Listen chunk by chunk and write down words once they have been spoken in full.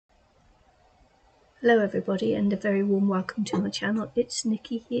Hello everybody and a very warm welcome to my channel. It's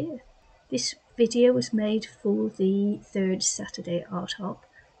Nikki here. This video was made for the third Saturday Art Hop,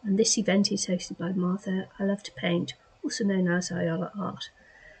 and this event is hosted by Martha I Love to Paint, also known as Ayala Art,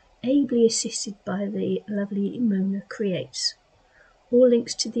 ably assisted by the lovely Mona Creates. All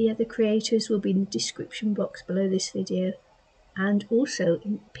links to the other creators will be in the description box below this video and also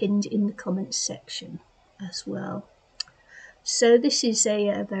pinned in the comments section as well. So this is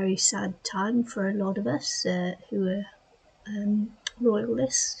a very sad time for a lot of us who are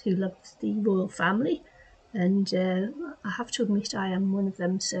royalists, who love the royal family, and I have to admit I am one of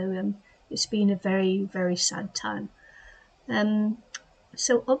them, so it's been a very, very sad time.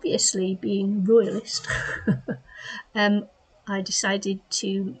 So obviously, being a royalist, I decided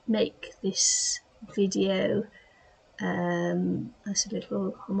to make this video as a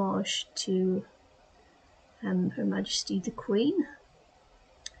little homage to Her Majesty the Queen,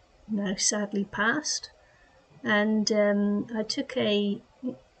 now sadly passed. And I took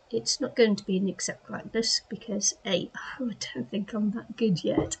it's not going to be an exact likeness because I don't think I'm that good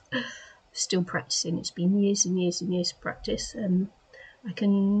yet. Still practicing. It's been years and years and years of practice. I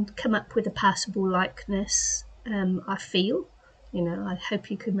can come up with a passable likeness, I feel. I hope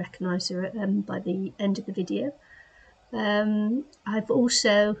you can recognise her by the end of the video. I've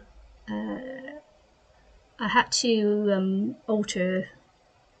also I had to alter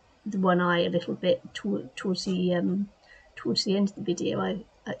the one eye a little bit towards the end of the video. I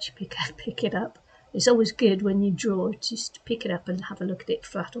actually pick it up. It's always good when you draw just to pick it up and have a look at it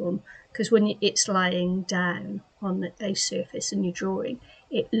flat on, because when it's lying down on a surface and you're drawing,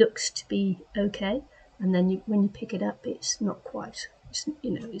 it looks to be okay, and then when you pick it up, it's not quite. It's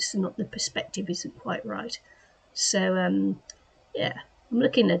not, the perspective isn't quite right. So yeah, I'm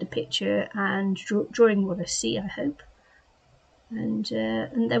looking at a picture and drawing what I see, I hope. And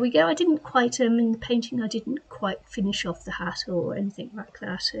there we go. I didn't quite, in the painting, I didn't quite finish off the hat or anything like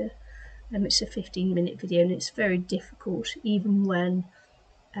that. It's a 15-minute video, and it's very difficult, even when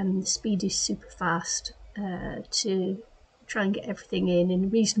the speed is super fast, to try and get everything in a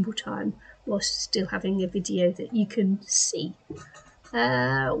reasonable time, whilst still having a video that you can see.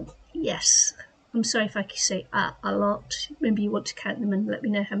 Yes, I'm sorry if I can say a lot. Maybe you want to count them and let me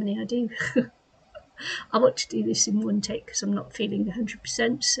know how many I do. I want to do this in one take because I'm not feeling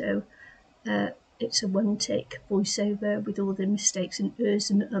 100%, so it's a one-take voiceover with all the mistakes and ers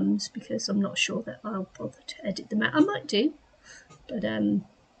and ums, because I'm not sure that I'll bother to edit them out. I might do, but I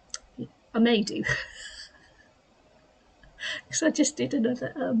may do, because I just did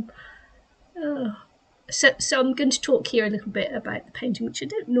another So I'm going to talk here a little bit about the painting, which I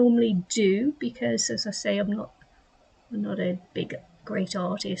don't normally do, because, as I say, I'm not a great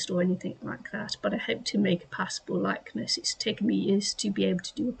artist or anything like that, but I hope to make a passable likeness. It's taken me years to be able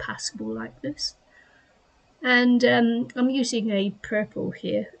to do a passable likeness. And I'm using a purple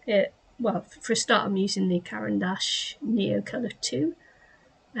here. Well, for a start, I'm using the Caran d'Ache Neo Colour 2.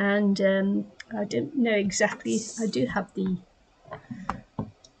 And I don't know exactly, I do have the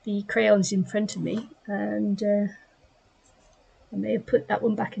crayons in front of me, and I may have put that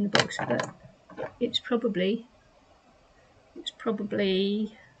one back in the box, but it's probably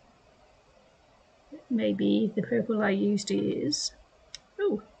maybe the purple I used is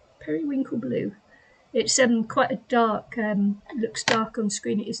periwinkle blue. It's quite a dark, looks dark on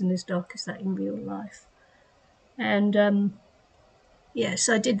screen. It isn't as dark as that in real life. And yeah,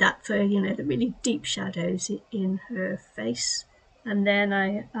 so I did that for the really deep shadows in her face, and then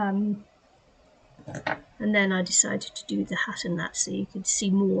I decided to do the hat and that, so you could see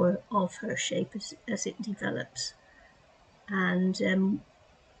more of her shape as it develops. And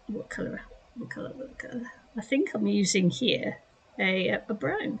what colour? I think I'm using here a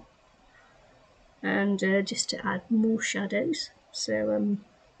brown, and just to add more shadows. So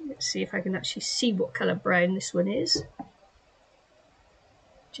let's see if I can actually see what colour brown this one is.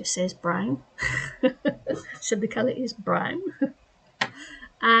 Just says brown. So the colour is brown.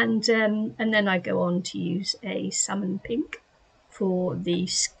 And then I go on to use a salmon pink for the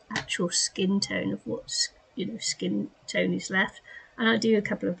actual skin tone of what skin tone is left, and I do a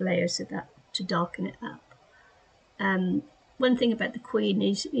couple of layers of that to darken it up. One thing about the Queen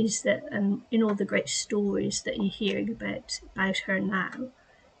is that in all the great stories that you're hearing about her now,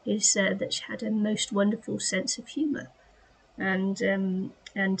 is that she had a most wonderful sense of humour, and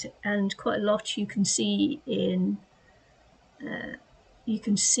quite a lot you can see in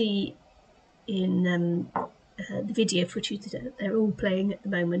the video footage that they're all playing at the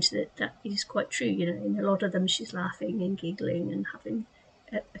moment. That is quite true. In a lot of them, she's laughing and giggling and having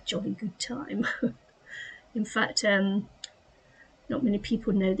a jolly good time. In fact, not many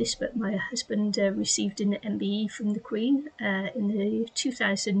people know this, but my husband received an MBE from the Queen in the year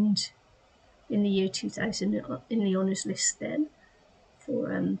 2000 in the honours list then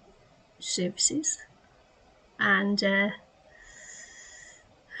for services. And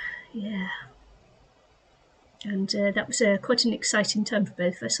yeah, and that was quite an exciting time for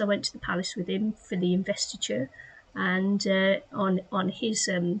both of us. I went to the palace with him for the investiture, and on his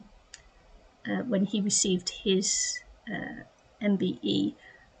when he received his MBE,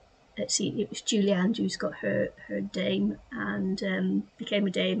 let's see, it was Julie Andrews got her dame and became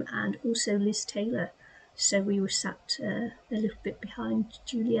a dame, and also Liz Taylor. So we were sat a little bit behind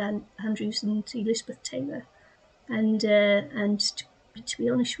Julie Andrews and Elizabeth Taylor, and to be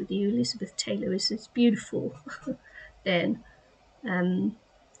honest with you, Elizabeth Taylor is as beautiful then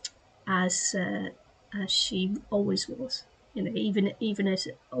as she always was. You know, even as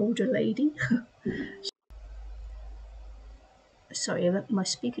an older lady. Sorry, my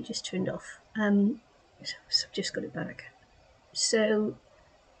speaker just turned off. So I've just got it back. So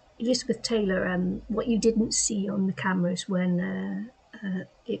Elizabeth Taylor, what you didn't see on the cameras when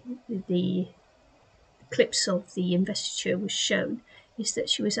the clips of the investiture was shown is that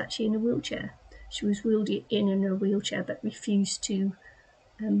she was actually in a wheelchair. She was wheeled in a wheelchair, but refused to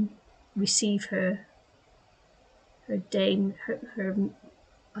receive her dame, her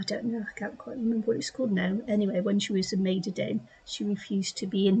I don't know, I can't quite remember what it's called now. Anyway, when she was a maid of dame, she refused to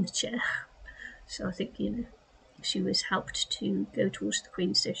be in the chair. So I think, you know, she was helped to go towards the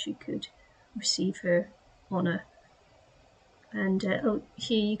Queen so she could receive her honour. And oh,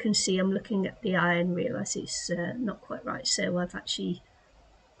 here you can see I'm looking at the eye and realise it's not quite right. So I've actually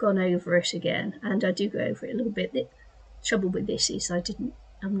gone over it again, and I do go over it a little bit. The trouble with this is I'm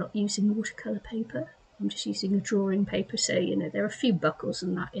not using watercolour paper. I'm just using a drawing paper, so you know there are a few buckles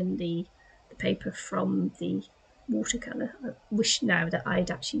and that in the paper from the watercolour. I wish now that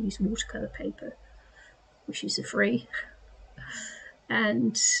I'd actually used watercolour paper, which is free.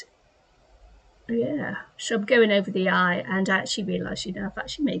 And yeah, so I'm going over the eye, and I actually realise, you know, I've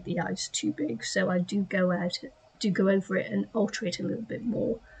actually made the eyes too big, so I do go over it and alter it a little bit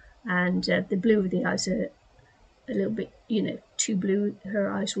more. And the blue of the eyes are a little bit, you know, too blue.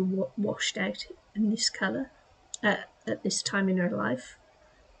 Her eyes were washed out in this colour at this time in her life,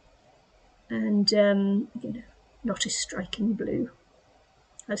 and you know, not as striking blue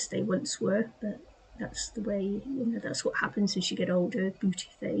as they once were. But that's the way, you know, that's what happens as you get older. Beauty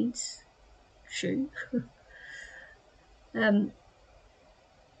fades. True.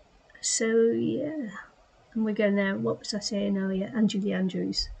 So yeah, and we're going there. What was I saying? Oh yeah, and Julie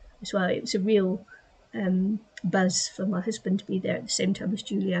Andrews as well. It was a real buzz for my husband to be there at the same time as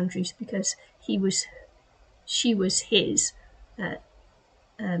Julie Andrews, because she was his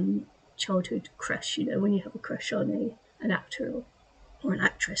childhood crush. You know, when you have a crush on an actor or an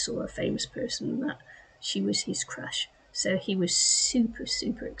actress or a famous person, that she was his crush. So he was super,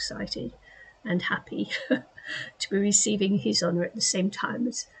 super excited and happy to be receiving his honour at the same time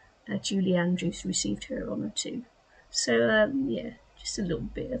as Julie Andrews received her honour too. So yeah, just a little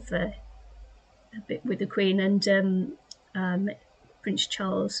bit of a bit with the Queen, and Prince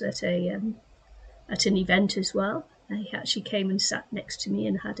Charles at an event as well. He actually came and sat next to me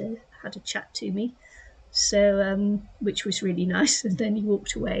and had a chat to me, so which was really nice. And then he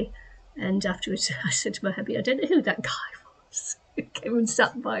walked away, and afterwards I said to my hubby, I don't know who that guy was. He came and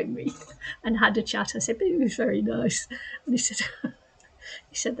sat by me and had a chat. I said, but it was very nice. And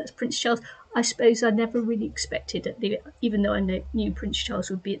he said that's Prince Charles. I suppose I never really expected even though I knew Prince Charles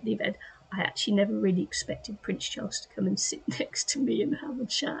would be at the event, I actually never really expected Prince Charles to come and sit next to me and have a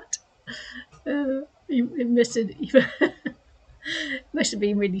chat. It must have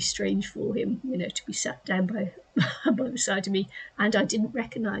been really strange for him, you know, to be sat down by the side of me, and I didn't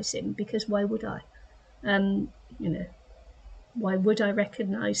recognise him, because why would I? You know, why would I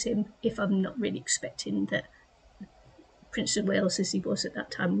recognise him if I'm not really expecting that Prince of Wales, as he was at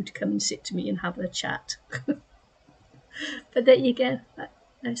that time, would come and sit to me and have a chat? But there you go.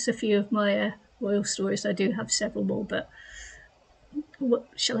 That's a few of my royal stories. I do have several more, but what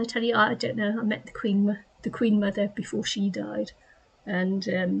shall I tell you? I don't know. I met the Queen Mother before she died,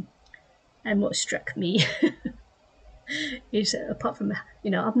 and what struck me is apart from, you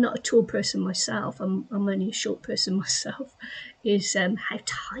know, I'm not a tall person myself. I'm only a short person myself. Is how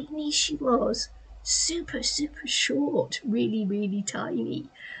tiny she was. Super, super short. Really, really tiny.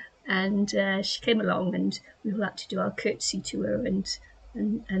 And she came along, and we all had to do our curtsy to her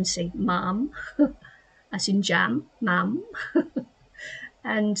and say "ma'am," as in jam, "ma'am,"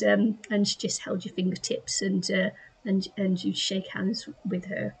 and she just held your fingertips, and you'd shake hands with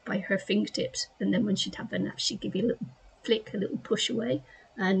her by her fingertips, and then when she'd have enough, she'd give you a little flick, a little push away,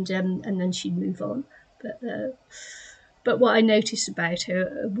 and then she'd move on. But what I noticed about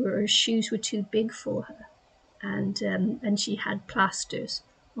her were her shoes were too big for her, and she had plasters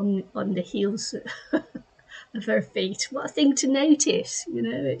on the heels of her feet. What a thing to notice,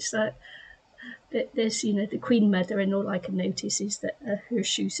 It's like there's the Queen Mother, and all I can notice is that her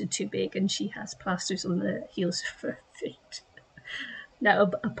shoes are too big, and she has plasters on the heels of her feet.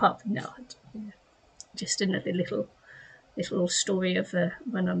 No, apart from that, just another little story of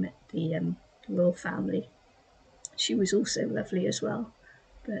when I met the royal family. She was also lovely as well.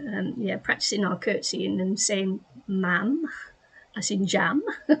 But practicing our curtsying and saying "ma'am" as in jam.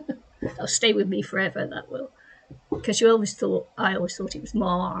 That'll stay with me forever, that will. Because I always thought it was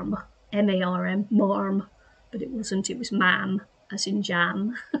marm, M-A-R-M, marm, but it wasn't. It was ma'am, as in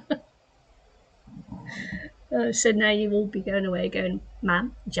jam. So now you will be going away going,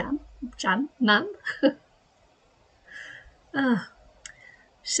 ma'am, jam, ma'am.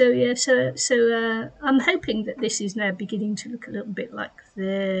 So I'm hoping that this is now beginning to look a little bit like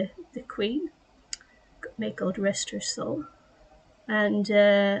the Queen. May God rest her soul, and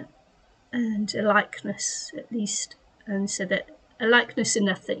a likeness at least, and so that a likeness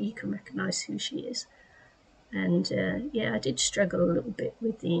enough that you can recognise who she is. And I did struggle a little bit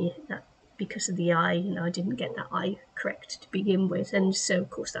with that because of the eye. I didn't get that eye correct to begin with, and so of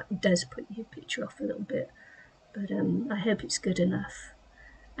course that does put your picture off a little bit. But I hope it's good enough.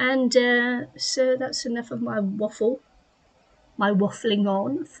 And so that's enough of my waffling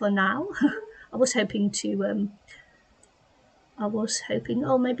on for now. I was hoping,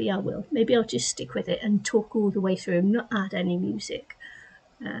 oh, maybe I will. Maybe I'll just stick with it and talk all the way through and not add any music.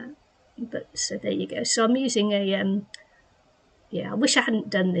 But so there you go. So I'm using I wish I hadn't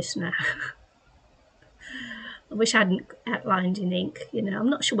done this now. I wish I hadn't outlined in ink. I'm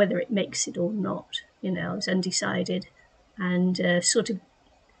not sure whether it makes it or not. I was undecided, and sort of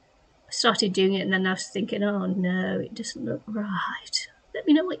started doing it, and then I was thinking, oh no, it doesn't look right. Let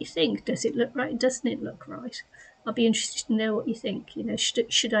me know what you think. Does it look right? Doesn't it look right? I'll be interested to know what you think.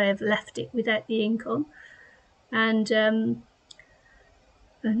 Should I have left it without the ink on? And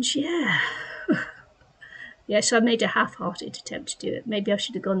yeah. So I made a half-hearted attempt to do it. Maybe I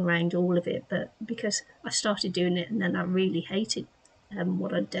should have gone around all of it, but because I started doing it and then I really hated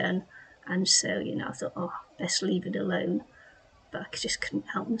what I'd done, and so I thought, oh, best leave it alone. But I just couldn't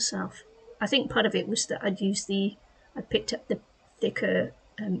help myself. I think part of it was that I picked up the thicker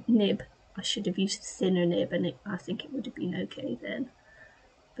nib. I should have used the thinner nib, and I think it would have been okay then.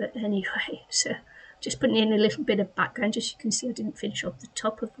 But anyway, so just putting in a little bit of background. As you can see, I didn't finish off the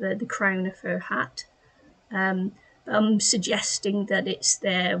top of the crown of her hat. I'm suggesting that it's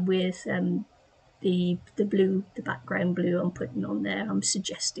there with the blue, the background blue I'm putting on there. I'm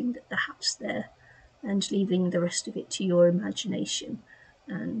suggesting that the hat's there, and leaving the rest of it to your imagination.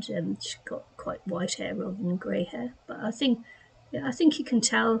 And she's got quite white hair rather than grey hair. But I think you can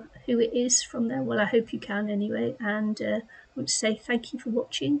tell who it is from there. Well, I hope you can anyway. And I want to say thank you for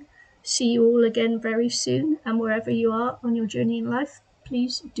watching. See you all again very soon. And wherever you are on your journey in life,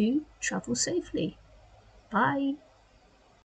 please do travel safely. Bye.